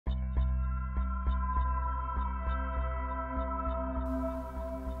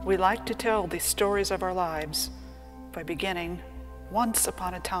We like to tell the stories of our lives by beginning once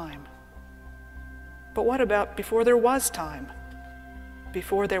upon a time. But what about before there was time?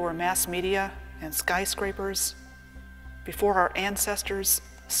 Before there were mass media and skyscrapers? Before our ancestors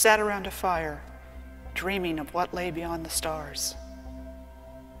sat around a fire, dreaming of what lay beyond the stars?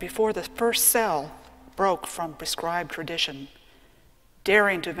 Before the first cell broke from prescribed tradition,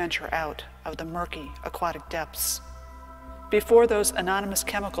 daring to venture out of the murky aquatic depths? Before those anonymous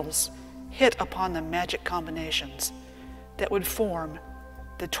chemicals hit upon the magic combinations that would form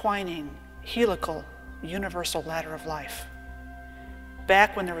the twining, helical, universal ladder of life?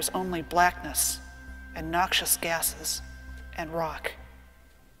 Back when there was only blackness and noxious gases and rock.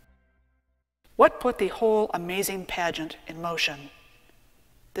 What put the whole amazing pageant in motion?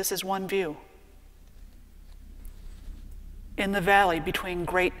 This is one view. In the valley between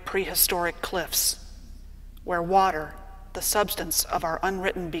great prehistoric cliffs, where water, the substance of our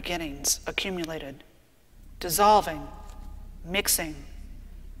unwritten beginnings, accumulated, dissolving, mixing,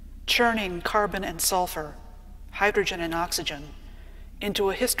 churning carbon and sulfur, hydrogen and oxygen, into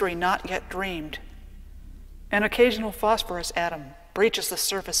a history not yet dreamed. An occasional phosphorus atom breaches the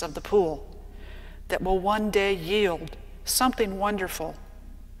surface of the pool that will one day yield something wonderful,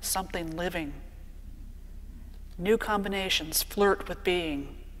 something living. New combinations flirt with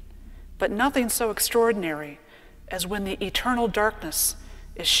being, but nothing so extraordinary as when the eternal darkness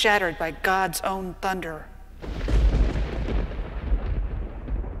is shattered by God's own thunder.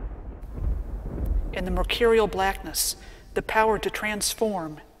 In the mercurial blackness, the power to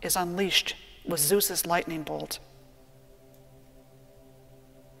transform is unleashed with Zeus's lightning bolt.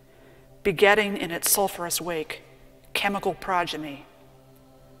 Begetting in its sulfurous wake chemical progeny,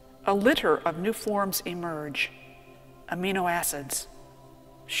 a litter of new forms emerge: amino acids,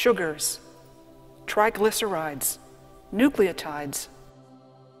 sugars, triglycerides, nucleotides.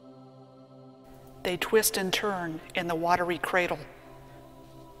 They twist and turn in the watery cradle,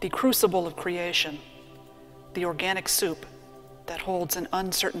 the crucible of creation, the organic soup that holds an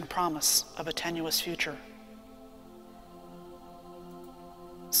uncertain promise of a tenuous future.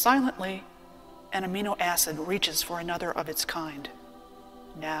 Silently, an amino acid reaches for another of its kind.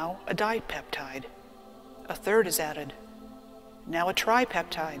 Now a dipeptide. A third is added. Now a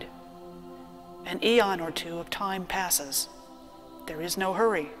tripeptide. An eon or two of time passes. There is no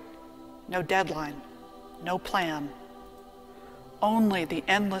hurry, no deadline, no plan. Only the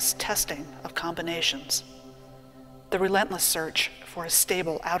endless testing of combinations, the relentless search for a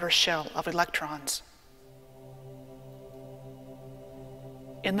stable outer shell of electrons.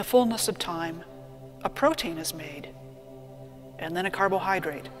 In the fullness of time, a protein is made, and then a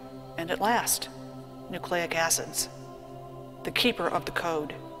carbohydrate, and at last, nucleic acids, the keeper of the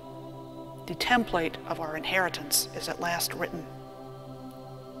code. The template of our inheritance is at last written.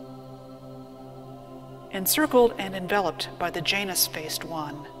 Encircled and enveloped by the Janus-faced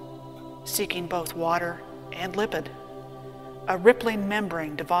one, seeking both water and lipid, a rippling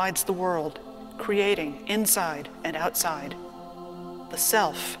membrane divides the world, creating inside and outside, the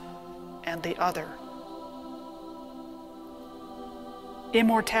self and the other.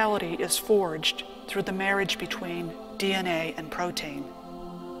 Immortality is forged through the marriage between DNA and protein,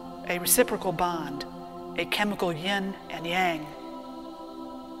 a reciprocal bond, a chemical yin and yang,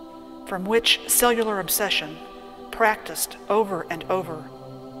 from which cellular obsession, practiced over and over,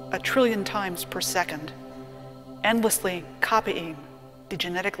 1 trillion times per second, endlessly copying the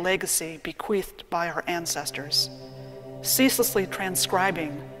genetic legacy bequeathed by our ancestors, ceaselessly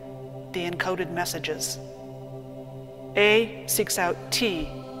transcribing the encoded messages. A seeks out T.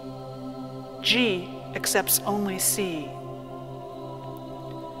 G accepts only C.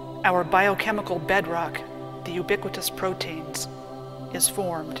 Our biochemical bedrock, the ubiquitous proteins, is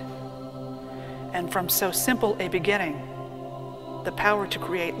formed. And from so simple a beginning, the power to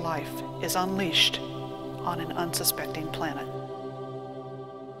create life is unleashed on an unsuspecting planet.